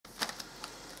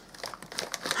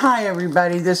Hi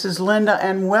everybody, this is Linda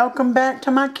and welcome back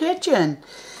to my kitchen,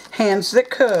 Hands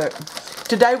That Cook.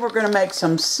 Today we're going to make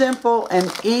some simple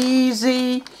and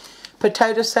easy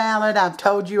potato salad. I've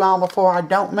told you all before I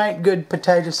don't make good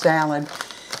potato salad,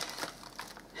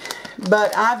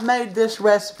 but I've made this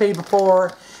recipe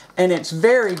before and it's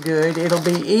very good. It'll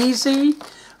be easy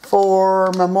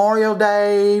for Memorial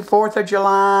Day, 4th of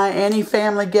July, any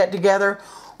family get together,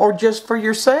 or just for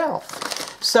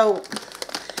yourself. So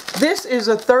this is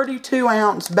a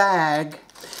 32-ounce bag.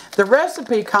 The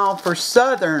recipe called for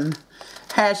southern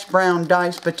hash brown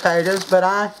diced potatoes, but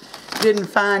I didn't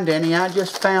find any. I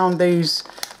just found these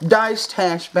diced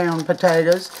hash brown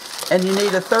potatoes. And you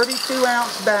need a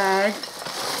 32-ounce bag.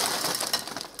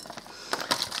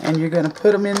 And you're going to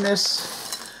put them in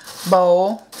this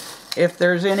bowl. If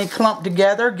there's any clumped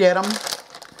together, get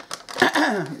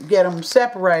them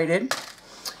separated.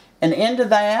 And into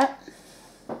that,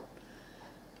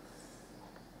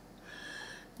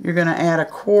 you're going to add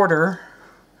 1/4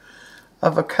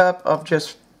 of a cup of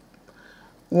just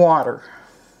water.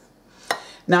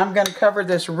 Now I'm going to cover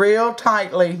this real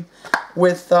tightly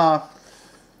with a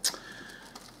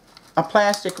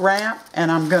plastic wrap,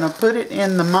 and I'm going to put it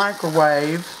in the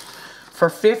microwave for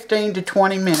 15 to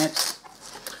 20 minutes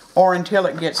or until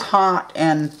it gets hot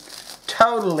and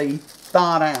totally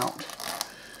thawed out.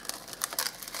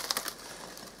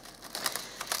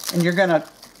 And you're going to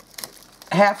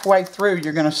halfway through,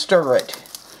 you're going to stir it.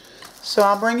 So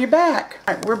I'll bring you back.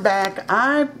 All right, we're back.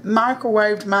 I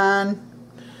microwaved mine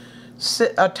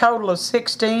a total of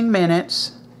 16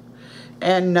 minutes.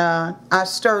 And I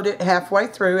stirred it halfway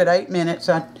through at 8 minutes.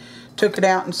 I took it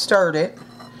out and stirred it.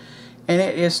 And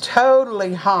it is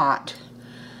totally hot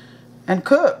and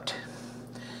cooked.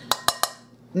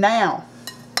 Now,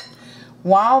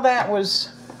 while that was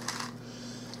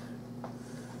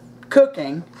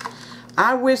cooking,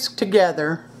 I whisked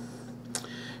together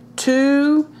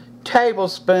 2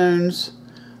 tablespoons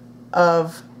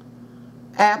of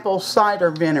apple cider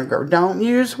vinegar. Don't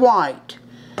use white.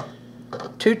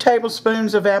 2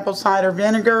 tablespoons of apple cider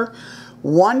vinegar,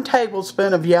 1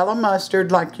 tablespoon of yellow mustard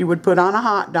like you would put on a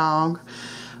hot dog,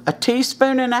 1.5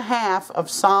 teaspoons of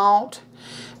salt,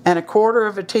 and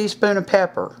 1/4 teaspoon of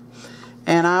pepper.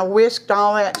 And I whisked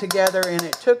all that together, and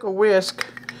it took a whisk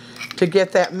to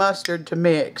get that mustard to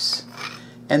mix.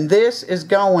 And this is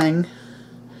going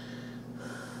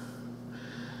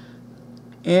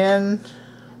in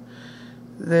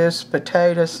this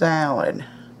potato salad.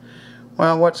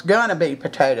 Well, what's gonna be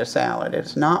potato salad?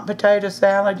 It's not potato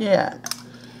salad yet.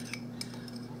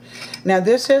 Now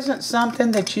this isn't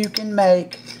something that you can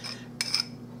make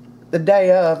the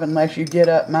day of unless you get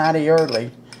up mighty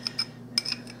early,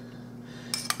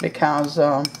 because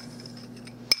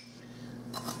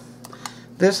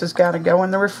this has got to go in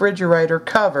the refrigerator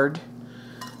covered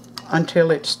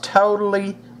until it's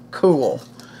totally cool.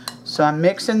 So I'm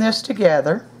mixing this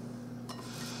together.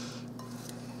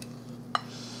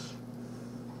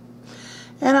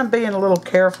 And I'm being a little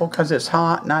careful because it's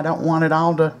hot and I don't want it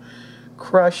all to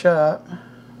crush up.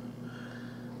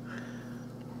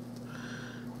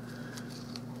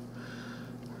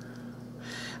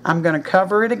 I'm going to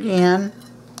cover it again.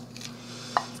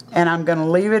 And I'm going to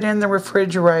leave it in the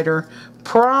refrigerator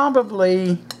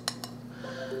probably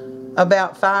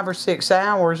about 5 or 6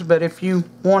 hours. But if you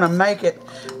want to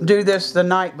do this the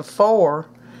night before,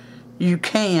 you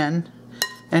can.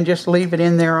 And just leave it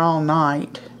in there all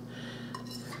night.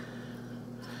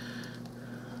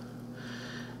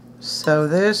 So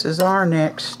this is our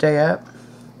next step.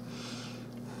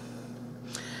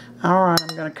 Alright,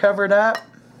 I'm going to cover it up,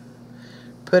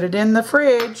 put it in the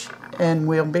fridge, and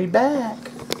we'll be back.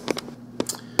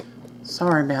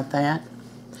 Sorry about that.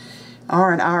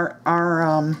 Alright,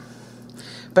 our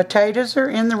potatoes are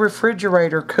in the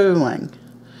refrigerator cooling.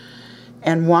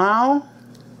 And while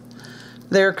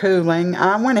they're cooling,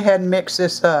 I went ahead and mixed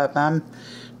this up. I'm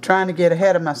trying to get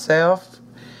ahead of myself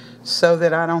so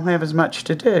that I don't have as much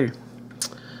to do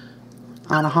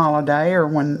on a holiday or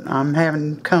when I'm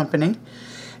having company.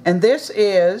 And this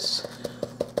is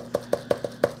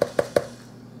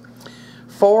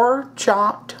 4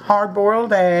 chopped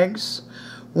hard-boiled eggs,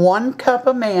 1 cup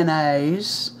of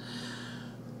mayonnaise,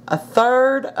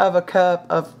 1/3 cup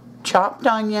of chopped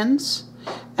onions,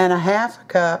 and 1/2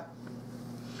 cup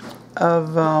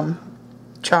of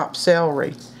chopped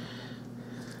celery.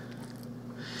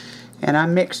 And I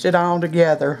mixed it all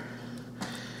together.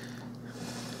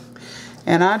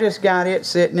 And I just got it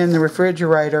sitting in the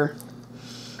refrigerator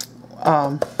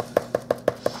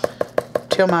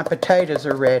till my potatoes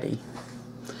are ready.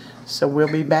 So we'll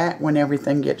be back when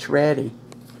everything gets ready.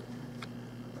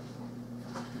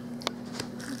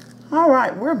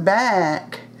 Alright, we're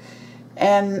back.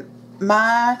 And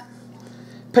my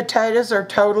potatoes are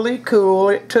totally cool.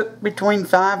 It took between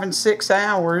 5 and 6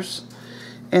 hours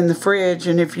in the fridge.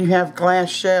 And if you have glass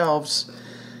shelves,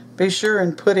 be sure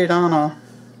and put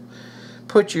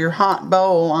your hot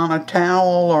bowl on a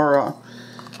towel or a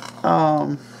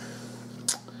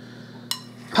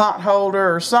pot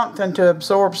holder or something to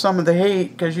absorb some of the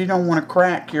heat, because you don't want to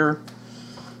crack your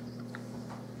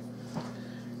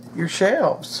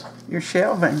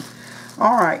shelving.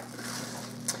 Alright,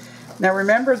 now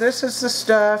remember, this is the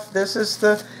stuff, this is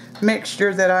the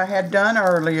mixture that I had done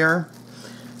earlier,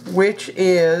 which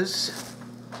is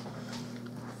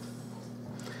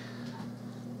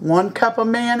 1 cup of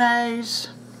mayonnaise,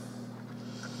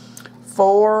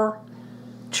 4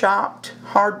 chopped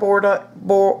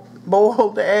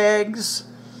boiled eggs,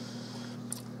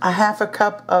 a ½ a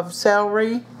cup of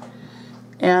celery,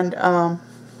 and 1/3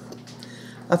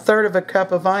 of a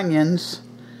cup of onions.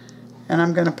 And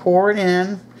I'm going to pour it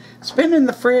in. It's been in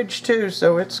the fridge too,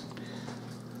 so it's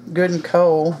good and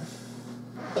cold.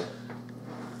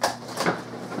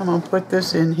 I'm going to put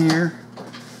this in here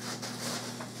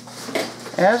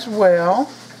as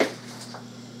well.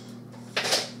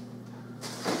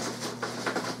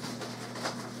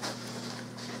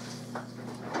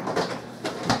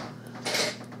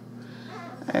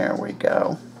 There we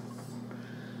go.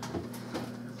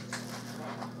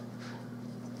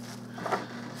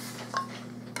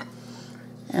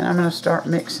 And I'm going to start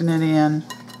mixing it in.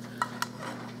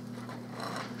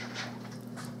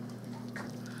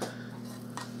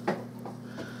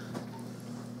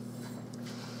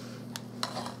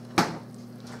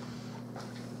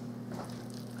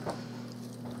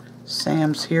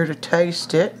 Sam's here to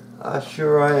taste it. I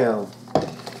sure am.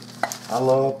 I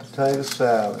love potato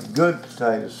salad. Good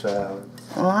potato salad.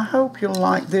 Well, I hope you'll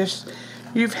like this.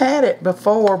 You've had it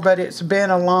before, but it's been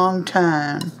a long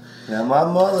time. Now, my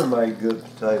mother made good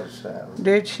potato salad.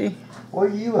 Did she? Well,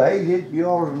 you ate it. You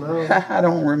ought to know. I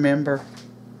don't remember.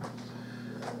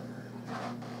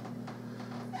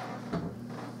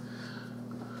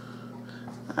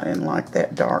 I didn't like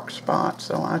that dark spot,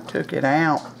 so I took it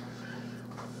out.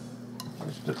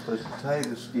 Just a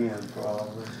potato skin,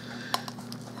 probably.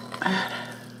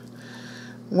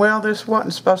 Well, this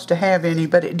wasn't supposed to have any,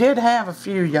 but it did have a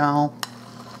few, y'all.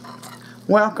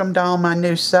 Welcome to all my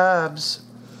new subs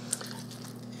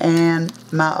and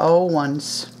my old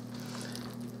ones,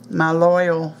 my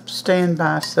loyal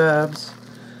standby subs.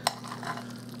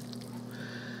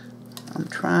 I'm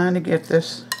trying to get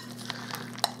this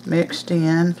mixed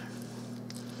in.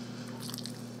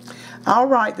 I'll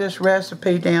write this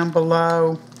recipe down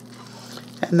below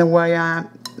and the way I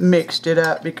mixed it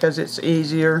up, because it's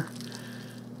easier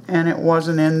and it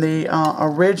wasn't in the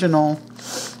original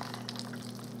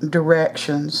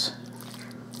directions.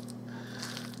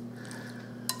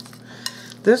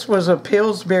 This was a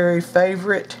Pillsbury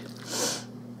favorite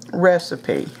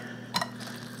recipe.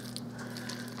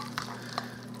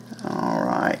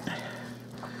 Alright.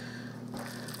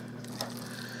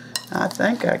 I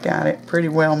think I got it pretty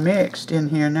well mixed in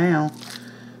here now.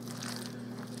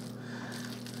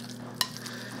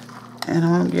 And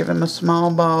I'm going to give him a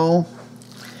small bowl.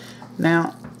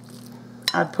 Now,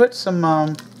 I'd put some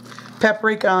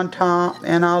paprika on top,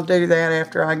 and I'll do that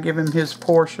after I give him his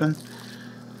portion.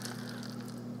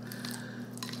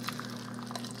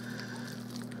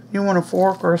 You want a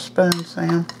fork or a spoon,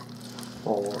 Sam?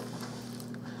 Fork.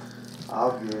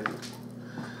 I'll get it.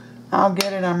 I'll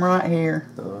get it. I'm right here.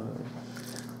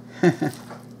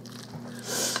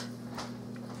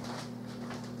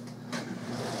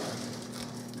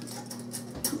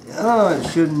 Oh, it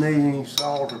shouldn't need any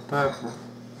salt or pepper.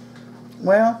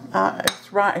 Well,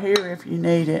 it's right here if you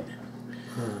need it.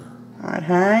 Alright,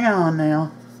 hang on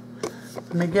now.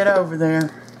 Let me get over there.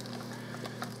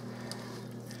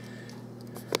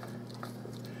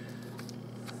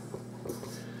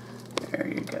 There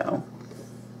you go.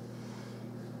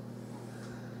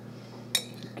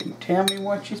 You can tell me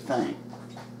what you think.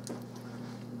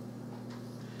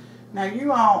 Now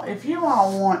you all, if you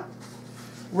all want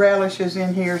relishes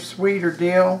in here, sweet or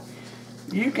dill,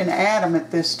 you can add them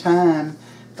at this time.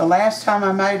 The last time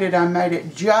I made it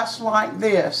just like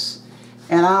this,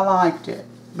 and I liked it,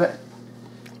 but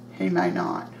he may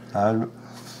not. It's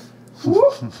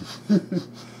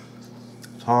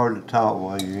hard to talk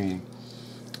while you're eating.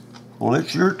 Well, it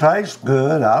sure tastes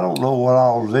good. I don't know what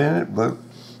all's in it, but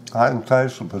I can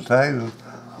taste the potatoes.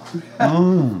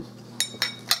 Mmm.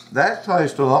 That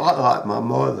tastes a lot like my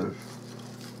mother's.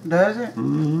 Does it?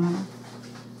 Mm-hmm.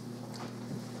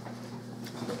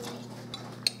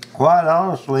 Quite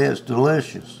honestly, it's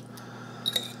delicious.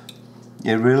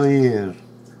 It really is.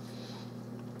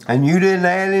 And you didn't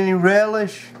add any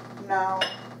relish? No.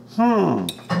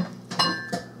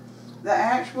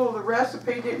 The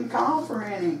recipe didn't call for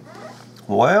any.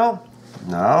 Well,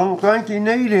 I don't think you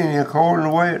need any according to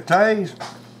the way it tastes.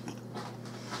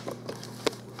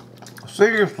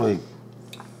 Seriously,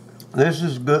 this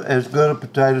is as good a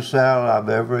potato salad I've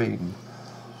ever eaten.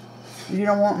 You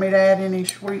don't want me to add any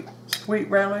sweet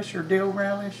relish or dill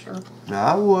relish? Or? No,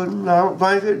 I wouldn't. I don't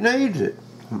think it needs it.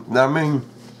 I mean,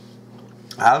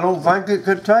 I don't think it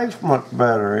could taste much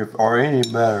better or any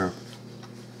better.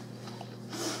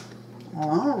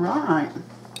 All right.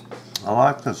 I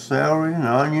like the celery and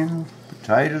onion,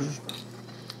 potatoes.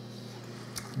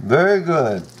 Very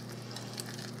good.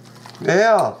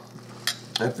 Yeah.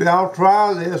 If y'all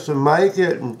try this and make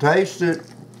it and taste it,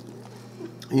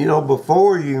 you know,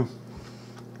 before you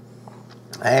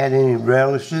add any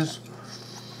relishes,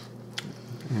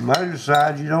 you may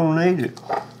decide you don't need it.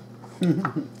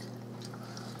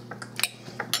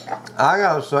 I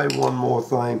gotta say one more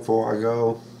thing before I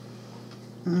go.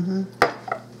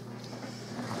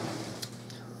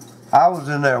 I was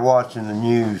in there watching the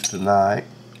news tonight,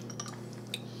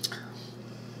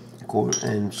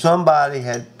 and somebody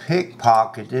had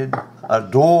pickpocketed a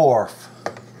dwarf,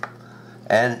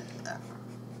 and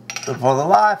for the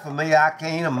life of me, I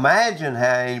can't imagine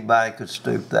how anybody could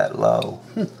stoop that low.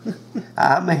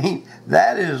 I mean,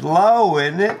 that is low,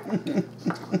 isn't it?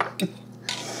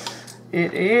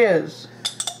 It is.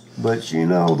 But you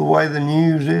know the way the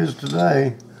news is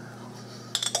today.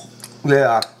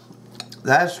 Yeah,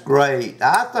 that's great.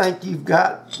 I think you've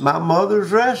got my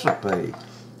mother's recipe.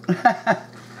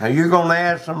 Are you going to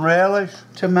add some relish?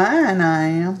 To mine, I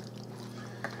am.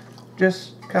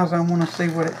 Just because I want to see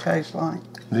what it tastes like.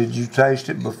 Did you taste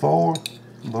it before?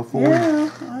 Yeah,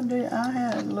 I did. I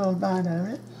had a little bite of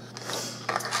it.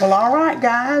 Well, all right,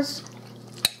 guys.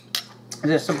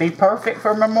 This will be perfect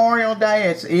for Memorial Day.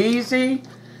 It's easy.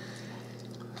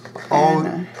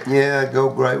 Oh, yeah, go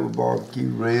great with barbecue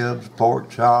ribs, pork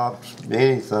chops,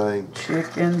 anything.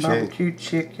 Chicken, barbecue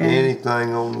chicken.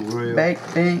 Anything on the grill.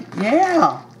 Baked beans.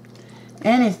 Yeah,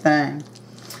 anything.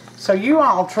 So you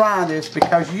all try this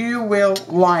because you will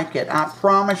like it. I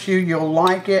promise you, you'll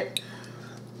like it.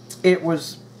 It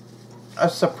was a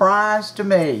surprise to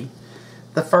me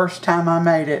the first time I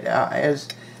made it as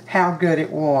how good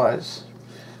it was.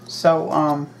 So,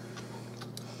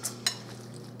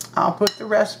 I'll put the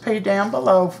recipe down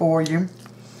below for you.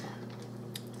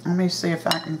 Let me see if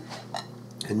I can.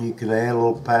 And you can add a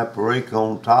little paprika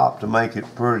on top to make it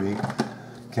pretty,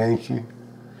 can't you?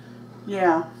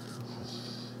 Yeah.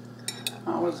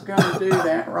 I was going to do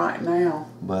that right now.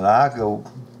 But the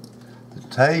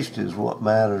taste is what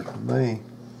matters to me.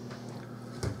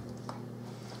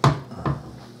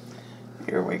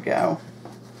 Here we go.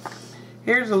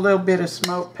 Here's a little bit of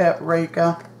smoked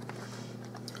paprika.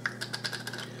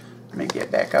 Let me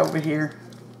get back over here.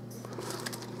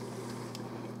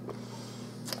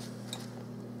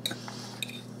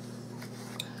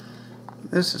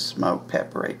 This is smoked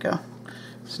paprika.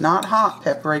 It's not hot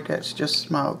paprika, it's just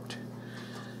smoked.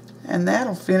 And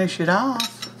that'll finish it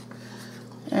off.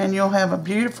 And you'll have a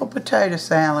beautiful potato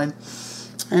salad.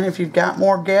 And if you've got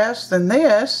more gas than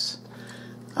this,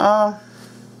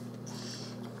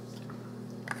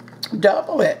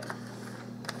 double it.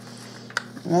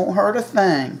 Won't hurt a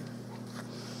thing.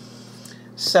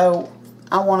 So,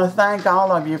 I want to thank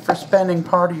all of you for spending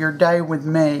part of your day with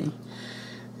me.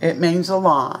 It means a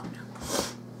lot.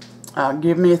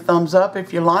 Give me a thumbs up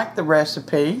if you like the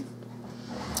recipe.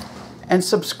 And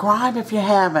subscribe if you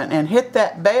haven't. And hit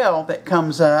that bell that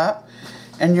comes up.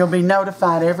 And you'll be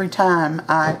notified every time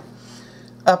I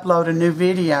upload a new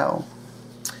video.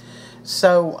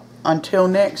 So, until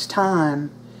next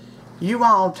time, you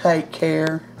all take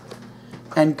care.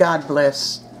 And God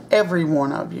bless every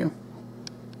one of you.